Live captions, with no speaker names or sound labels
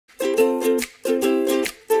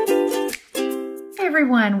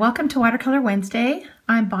everyone, welcome to Watercolor Wednesday.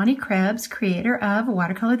 I'm Bonnie Krebs, creator of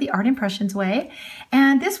Watercolor the Art Impressions Way,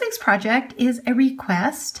 and this week's project is a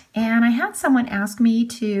request, and I had someone ask me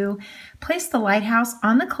to place the lighthouse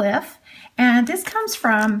on the cliff, and this comes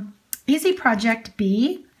from Easy Project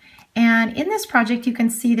B. And in this project, you can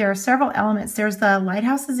see there are several elements. There's the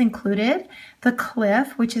lighthouse is included, the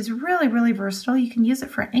cliff, which is really versatile. You can use it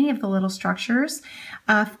for any of the little structures,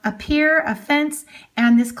 a pier, a fence,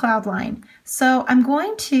 and this cloud line. So I'm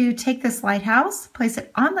going to take this lighthouse, place it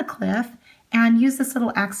on the cliff, and use this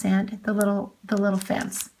little accent, the little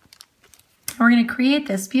fence. We're going to create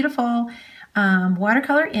this beautiful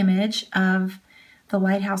watercolor image of the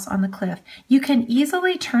lighthouse on the cliff. You can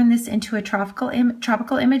easily turn this into a tropical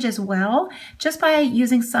image as well, just by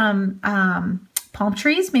using some palm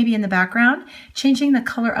trees maybe in the background, changing the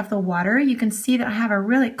color of the water. You can see that I have a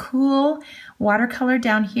really cool watercolor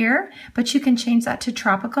down here, but you can change that to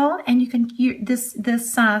tropical, and you can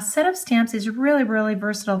this set of stamps is really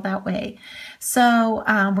versatile that way. So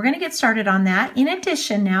we're going to get started on that. In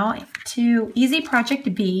addition now to Easy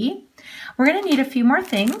Project B, we're going to need a few more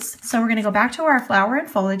things. So we're going to go back to our flower and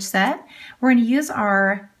foliage set. We're going to use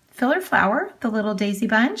our filler flower, the little daisy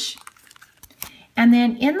bunch. And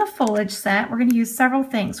then in the foliage set, we're going to use several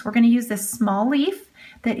things. We're going to use this small leaf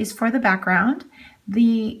that is for the background,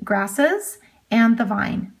 the grasses, and the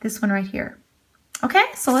vine, this one right here. Okay,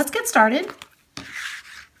 so let's get started.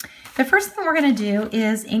 The first thing we're going to do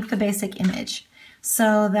is ink the basic image.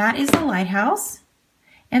 So that is the lighthouse.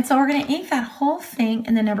 And so we're going to ink that whole thing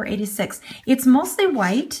in the number 86. It's mostly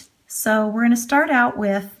white, so we're going to start out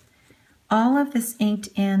with all of this inked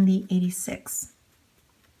in the 86.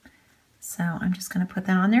 So I'm just going to put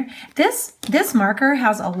that on there. This marker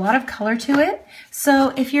has a lot of color to it.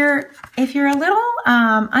 So if you're a little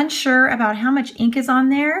unsure about how much ink is on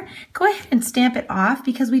there, go ahead and stamp it off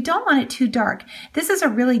because we don't want it too dark. This is a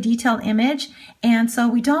really detailed image, and so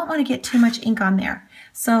we don't want to get too much ink on there.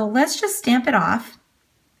 So let's just stamp it off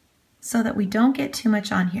so that we don't get too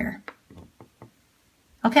much on here.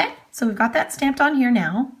 Okay, so we've got that stamped on here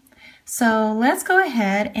now. So let's go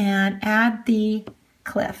ahead and add the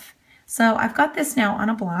cliff. So I've got this now on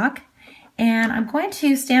a block, and I'm going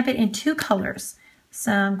to stamp it in two colors.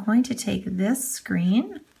 So I'm going to take this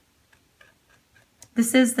screen.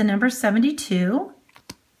 This is the number 72,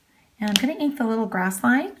 and I'm going to ink the little grass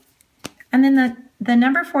line. And then the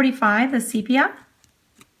number 45, the sepia,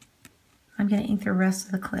 I'm going to ink the rest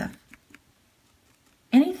of the cliff.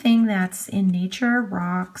 Anything that's in nature,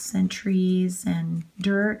 rocks and trees and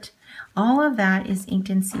dirt, all of that is inked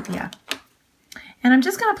in sepia. And I'm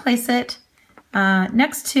just going to place it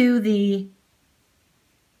next to the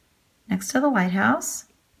lighthouse.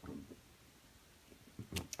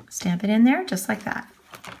 Stamp it in there just like that.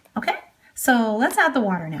 Okay, so let's add the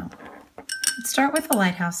water now. Let's start with the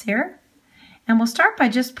lighthouse here. And we'll start by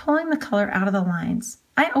just pulling the color out of the lines.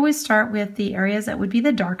 I always start with the areas that would be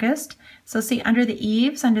the darkest. So see, under the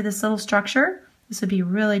eaves, under this little structure, this would be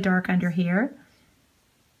really dark under here.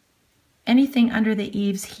 Anything under the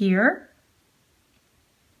eaves here.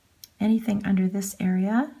 Anything under this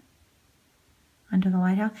area, under the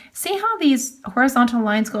lighthouse. See how these horizontal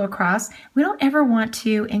lines go across? We don't ever want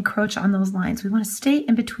to encroach on those lines. We want to stay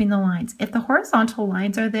in between the lines. If the horizontal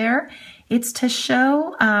lines are there, it's to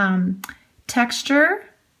show texture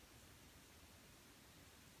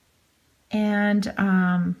and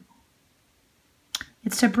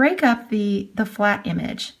it's to break up the flat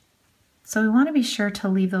image. So we want to be sure to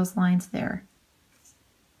leave those lines there.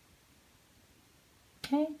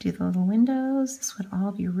 Okay, do the little windows. This would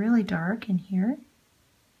all be really dark in here.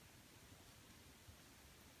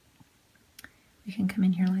 We can come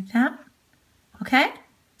in here like that. Okay,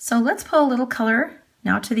 so let's pull a little color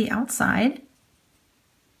now to the outside.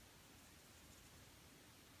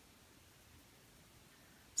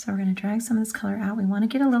 So we're going to drag some of this color out. We want to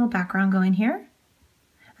get a little background going here.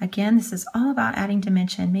 Again, this is all about adding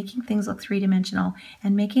dimension, making things look three-dimensional,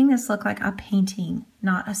 and making this look like a painting,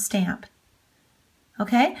 not a stamp.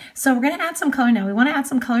 Okay, so we're going to add some color now. We want to add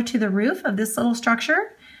some color to the roof of this little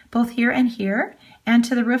structure, both here, and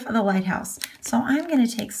to the roof of the lighthouse. So I'm going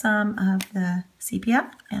to take some of the sepia,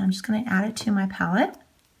 and I'm just going to add it to my palette,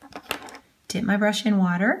 dip my brush in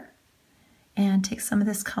water, and take some of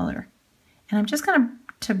this color. And I'm just going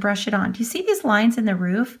to brush it on. Do you see these lines in the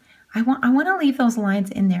roof? I want to leave those lines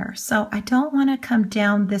in there. So I don't want to come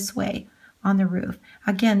down this way on the roof.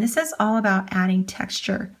 Again, this is all about adding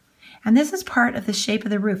texture. And this is part of the shape of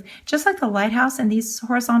the roof. Just like the lighthouse and these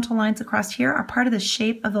horizontal lines across here are part of the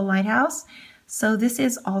shape of the lighthouse. So this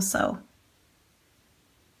is also.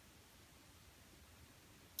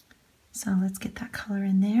 So let's get that color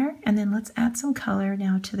in there, and then let's add some color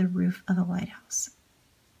now to the roof of the lighthouse.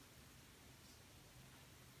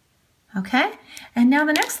 Okay, and now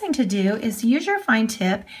the next thing to do is use your fine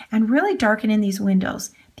tip and really darken in these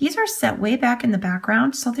windows. These are set way back in the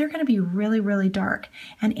background, so they're going to be really, really dark.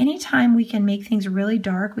 And anytime we can make things really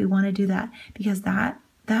dark, we want to do that because that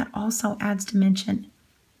also adds dimension.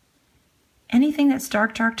 Anything that's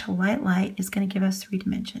dark, dark to light, light is going to give us 3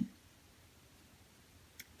 dimension.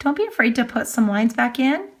 Don't be afraid to put some lines back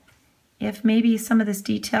in if maybe some of this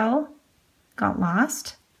detail got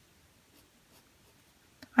lost.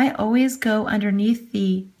 I always go underneath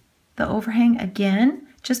the overhang again,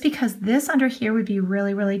 just because this under here would be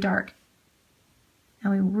really, really dark.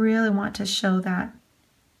 And we really want to show that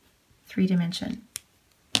 3 dimension.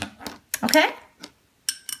 Okay,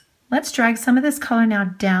 let's drag some of this color now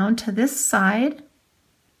down to this side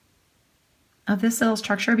of this little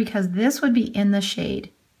structure because this would be in the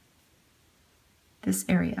shade. This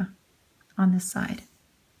area on this side.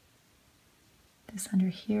 This under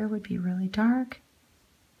here would be really dark.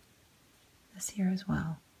 This here as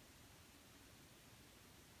well.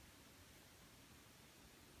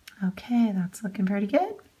 Okay, that's looking pretty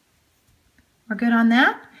good. We're good on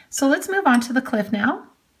that. So let's move on to the cliff now.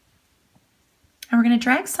 And we're going to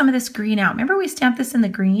drag some of this green out. Remember we stamped this in the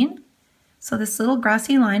green? So this little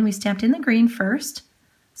grassy line we stamped in the green first.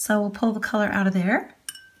 So we'll pull the color out of there.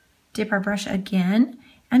 Dip our brush again.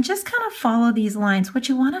 And just kind of follow these lines. What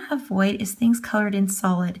you want to avoid is things colored in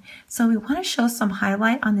solid. So we want to show some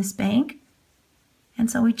highlight on this bank. And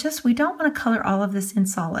so we don't want to color all of this in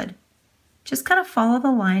solid. Just kind of follow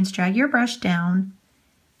the lines, drag your brush down,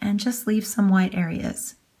 and just leave some white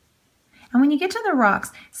areas. And when you get to the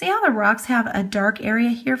rocks, see how the rocks have a dark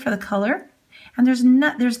area here for the color? And there's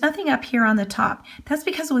nothing up here on the top. That's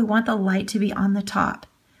because we want the light to be on the top.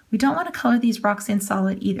 We don't want to color these rocks in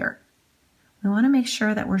solid either. We want to make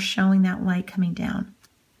sure that we're showing that light coming down.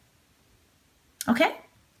 Okay,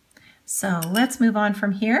 so let's move on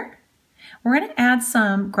from here. We're going to add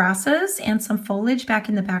some grasses and some foliage back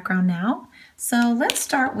in the background now. So let's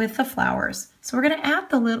start with the flowers. So we're going to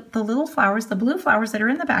add the little flowers, the blue flowers that are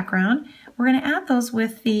in the background. We're going to add those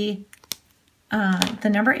with the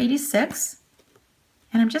number 86.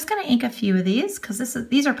 And I'm just going to ink a few of these because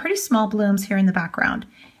these are pretty small blooms here in the background.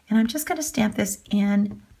 And I'm just going to stamp this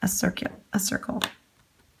in a circle.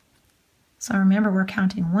 So remember, we're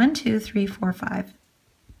counting 1, 2, 3, 4, 5.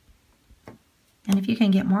 And if you can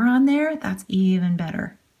get more on there, that's even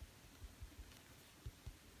better.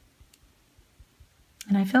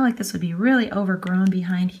 And I feel like this would be really overgrown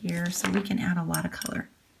behind here, so we can add a lot of color.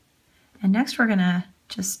 And next we're gonna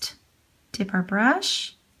just dip our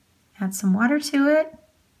brush, add some water to it,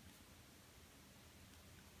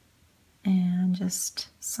 and just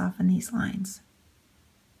soften these lines.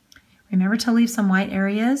 Remember to leave some white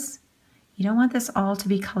areas. You don't want this all to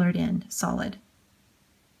be colored in solid.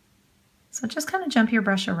 So just kind of jump your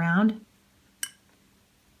brush around.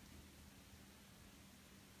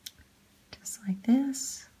 Just like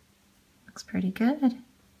this. Looks pretty good.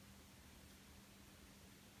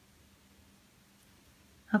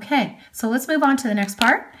 Okay, so let's move on to the next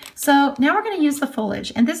part. So now we're going to use the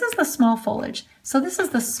foliage, and this is the small foliage. So this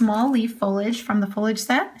is the small leaf foliage from the foliage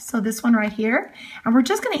set. So this one right here, and we're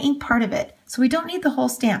just going to ink part of it. So we don't need the whole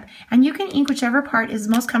stamp, and you can ink whichever part is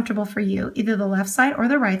most comfortable for you, either the left side or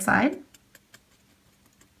the right side.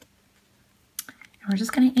 And we're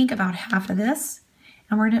just going to ink about half of this,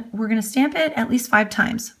 and we're going to stamp it at least 5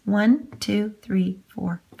 times. 1, 2, 3,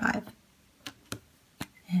 4, 5.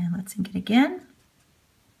 And let's ink it again.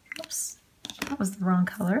 Oops, that was the wrong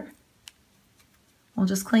color. We'll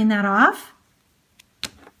just clean that off,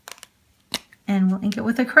 and we'll ink it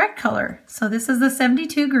with the correct color. So this is the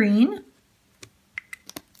 72 green,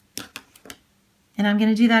 and I'm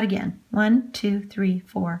going to do that again. 1, 2, 3,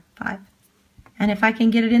 4, 5. And if I can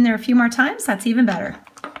get it in there a few more times, that's even better.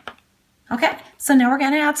 Okay, so now we're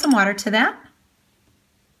going to add some water to that.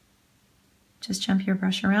 Just jump your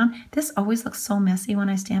brush around. This always looks so messy when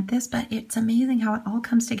I stamp this, but it's amazing how it all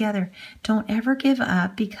comes together. Don't ever give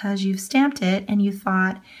up because you've stamped it and you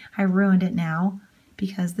thought, I ruined it now,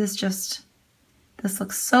 because this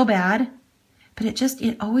looks so bad. But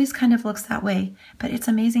it always kind of looks that way. But it's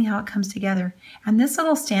amazing how it comes together. And this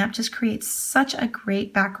little stamp just creates such a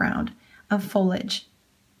great background of foliage.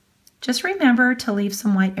 Just remember to leave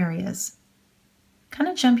some white areas. Kind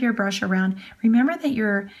of jump your brush around. Remember that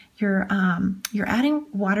you're adding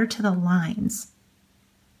water to the lines.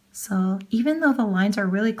 So even though the lines are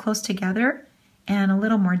really close together and a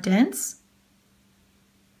little more dense,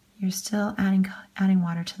 you're still adding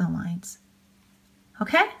water to the lines.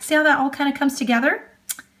 Okay, see how that all kind of comes together?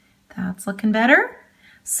 That's looking better.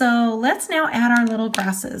 So let's now add our little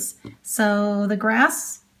grasses. So the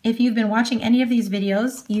grass, if you've been watching any of these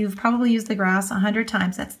videos, you've probably used the grass 100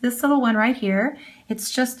 times. That's this little one right here.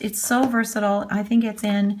 It's so versatile. I think it's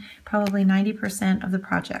in probably 90% of the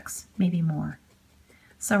projects, maybe more.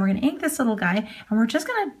 So we're gonna ink this little guy, and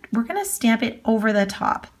we're gonna stamp it over the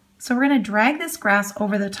top. So we're gonna drag this grass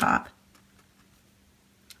over the top.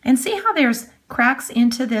 And see how there's cracks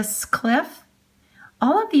into this cliff?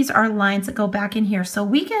 All of these are lines that go back in here. So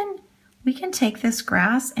we can take this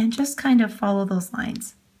grass and just kind of follow those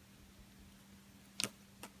lines.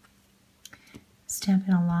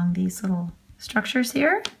 Stamping along these little structures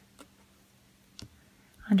here,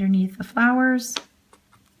 underneath the flowers,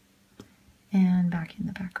 and back in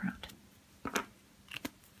the background.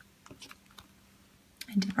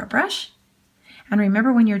 And dip our brush. And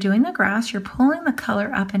remember, when you're doing the grass, you're pulling the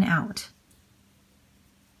color up and out.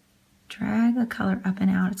 Drag the color up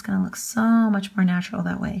and out. It's going to look so much more natural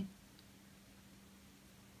that way.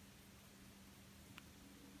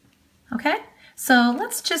 Okay, so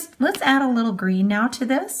let's add a little green now to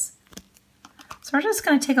this. So we're just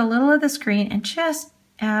going to take a little of this green and just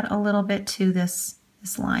add a little bit to this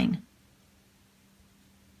line.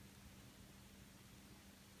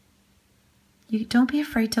 You don't be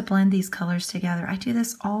afraid to blend these colors together. I do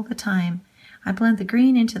this all the time. I blend the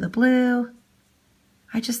green into the blue.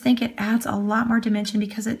 I just think it adds a lot more dimension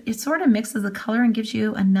because it sort of mixes the color and gives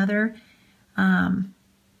you another,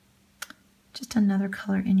 just another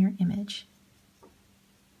color in your image.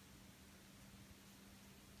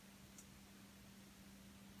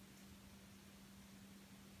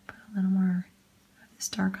 Put a little more of this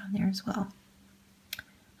dark on there as well.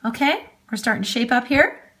 Okay, we're starting to shape up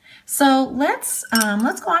here. So let's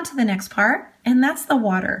go on to the next part, and that's the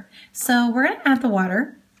water. So we're going to add the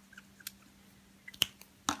water,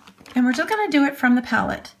 and we're just going to do it from the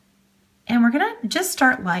palette. And we're going to just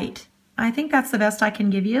start light. I think that's the best I can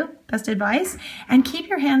give you, best advice. And keep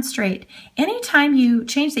your hands straight. Anytime you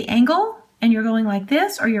change the angle and you're going like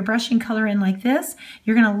this, or you're brushing color in like this,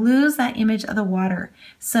 you're going to lose that image of the water.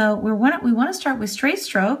 So we want to start with straight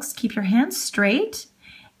strokes. Keep your hands straight.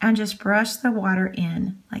 And just brush the water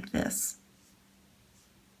in like this.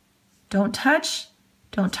 Don't touch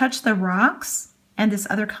the rocks and this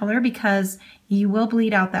other color because you will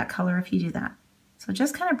bleed out that color if you do that. So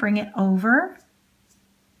just kind of bring it over.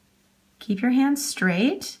 Keep your hands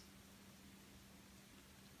straight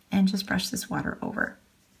and just brush this water over.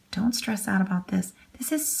 Don't stress out about this.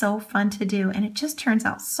 This is so fun to do and it just turns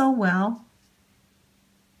out so well.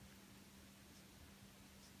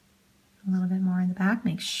 A little bit more in the back.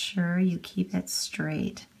 Make sure you keep it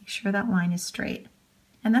straight. Make sure that line is straight.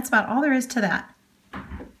 And that's about all there is to that.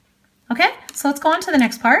 Okay, so let's go on to the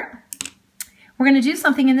next part. We're going to do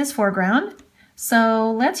something in this foreground.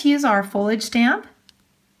 So let's use our foliage stamp.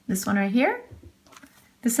 This one right here.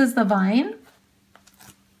 This is the vine.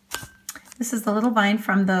 This is the little vine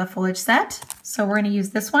from the foliage set. So we're going to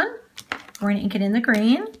use this one. We're going to ink it in the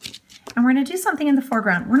green. And we're going to do something in the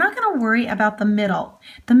foreground. We're not going to worry about the middle.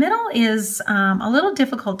 The middle is a little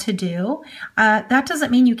difficult to do. That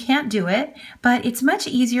doesn't mean you can't do it, but it's much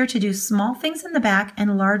easier to do small things in the back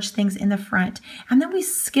and large things in the front. And then we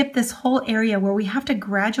skip this whole area where we have to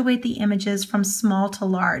graduate the images from small to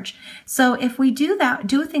large. So if we do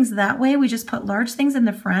things that way, we just put large things in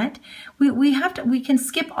the front, we can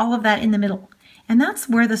skip all of that in the middle. And that's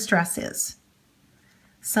where the stress is.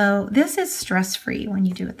 So this is stress-free when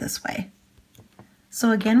you do it this way.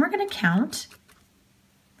 So again, we're going to count.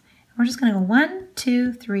 We're just going to go 1,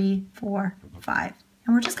 2, 3, 4, 5.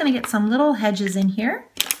 And we're just going to get some little hedges in here.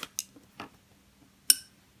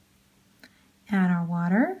 Add our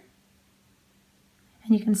water.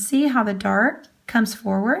 And you can see how the dark comes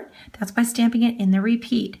forward. That's by stamping it in the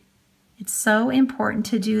repeat. It's so important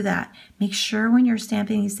to do that. Make sure when you're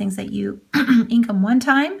stamping these things that you ink them one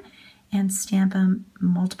time and stamp them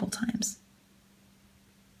multiple times.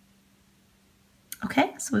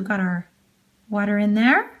 Okay, so we've got our water in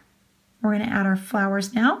there. We're going to add our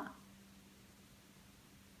flowers now.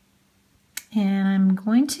 And I'm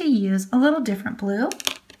going to use a little different blue.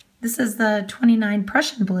 This is the 29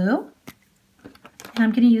 Prussian blue. And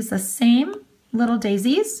I'm going to use the same little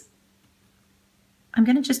daisies. I'm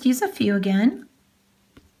going to just use a few again.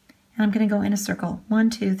 And I'm going to go in a circle. 1,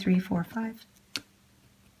 2, 3, 4, 5.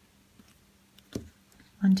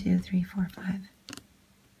 1, 2, 3, 4, 5.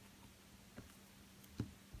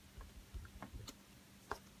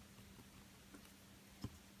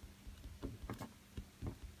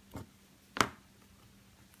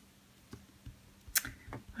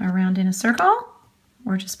 Around in a circle.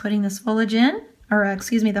 We're just putting this foliage in, or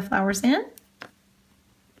excuse me, the flowers in.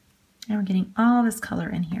 And we're getting all this color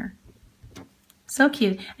in here. So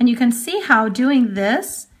cute. And you can see how doing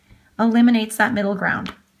this eliminates that middle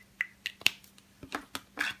ground.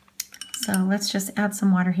 So let's just add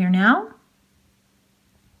some water here now.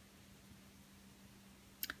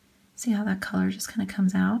 See how that color just kind of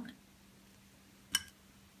comes out?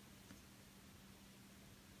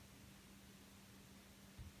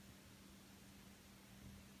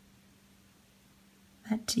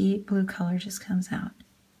 That deep blue color just comes out.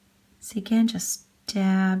 See, again, just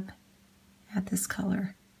dab at this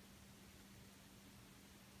color.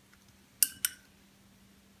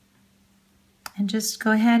 And just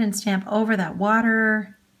go ahead and stamp over that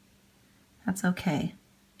water. That's okay,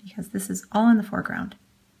 because this is all in the foreground.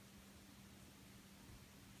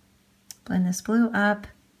 Blend this blue up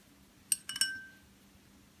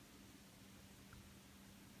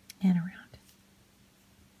and around.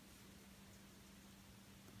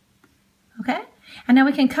 Okay, and now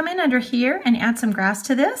we can come in under here and add some grass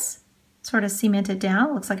to this, sort of cement it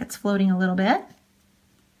down. Looks like it's floating a little bit.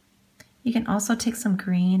 You can also take some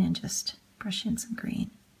green and just brush in some green.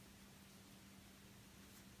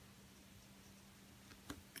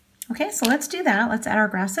 Okay, so let's do that. Let's add our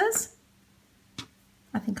grasses.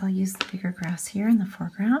 I think I'll use the bigger grass here in the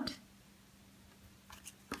foreground.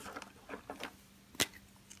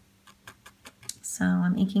 So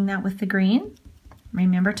I'm inking that with the green.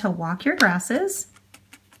 Remember to walk your grasses.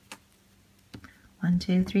 1,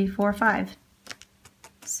 2, 3, 4, 5.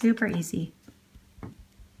 Super easy.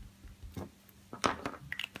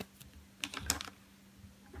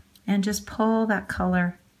 And just pull that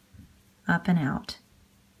color up and out.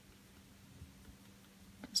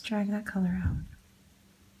 Just drag that color out.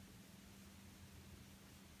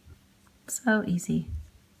 So easy.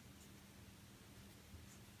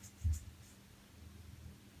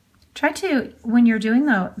 Try to, when you're doing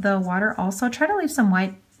the water also, try to leave some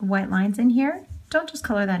white lines in here. Don't just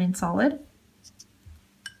color that in solid.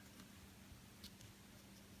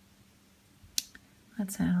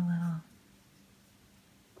 Let's add a little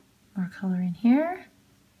more color in here.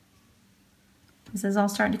 This is all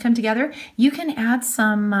starting to come together. You can add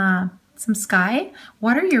some sky.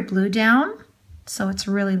 Water your blue down so it's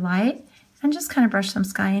really light, and just kind of brush some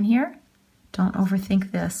sky in here. Don't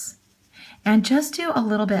overthink this. And just do a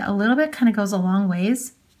little bit. A little bit kind of goes a long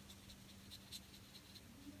ways.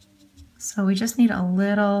 So we just need a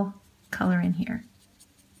little color in here.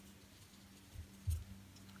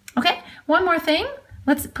 Okay, one more thing.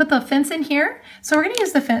 Let's put the fence in here. So we're going to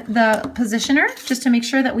use the positioner just to make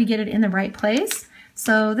sure that we get it in the right place.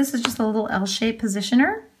 So this is just a little L-shaped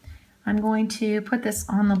positioner. I'm going to put this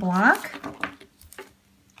on the block.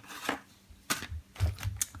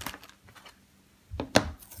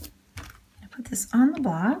 Put this on the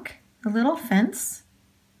block, the little fence.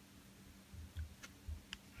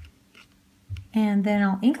 And then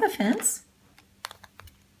I'll ink the fence.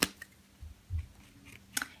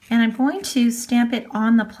 And I'm going to stamp it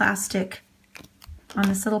on the plastic, on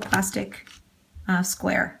this little plastic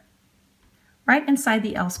square, right inside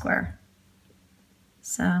the L square.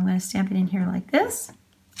 So I'm going to stamp it in here like this.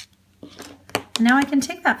 And now I can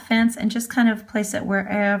take that fence and just kind of place it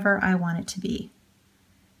wherever I want it to be.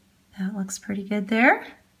 That looks pretty good there.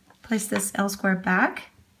 Place this L square back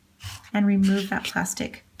and remove that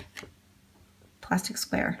plastic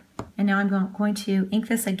square. And now I'm going to ink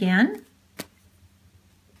this again.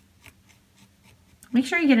 Make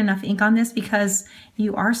sure you get enough ink on this because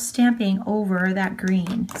you are stamping over that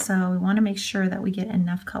green. So we want to make sure that we get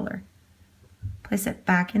enough color. Place it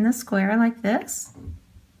back in the square like this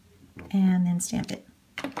and then stamp it.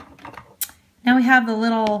 Now we have the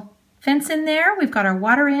little fence in there. We've got our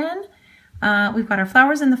water in. We've got our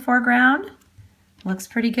flowers in the foreground. Looks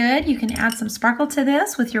pretty good. You can add some sparkle to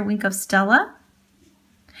this with your Wink of Stella.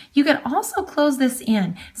 You could also close this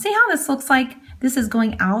in. See how this looks like this is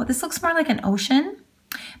going out? This looks more like an ocean.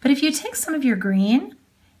 But if you take some of your green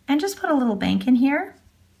and just put a little bank in here,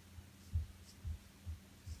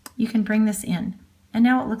 you can bring this in. And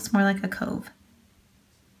now it looks more like a cove.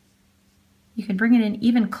 You can bring it in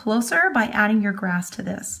even closer by adding your grass to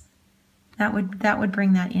this. That would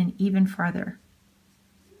bring that in even farther.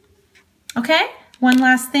 Okay, one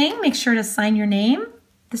last thing, make sure to sign your name.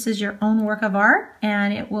 This is your own work of art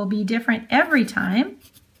and it will be different every time.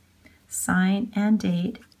 Sign and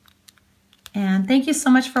date. And thank you so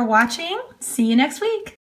much for watching. See you next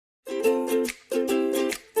week.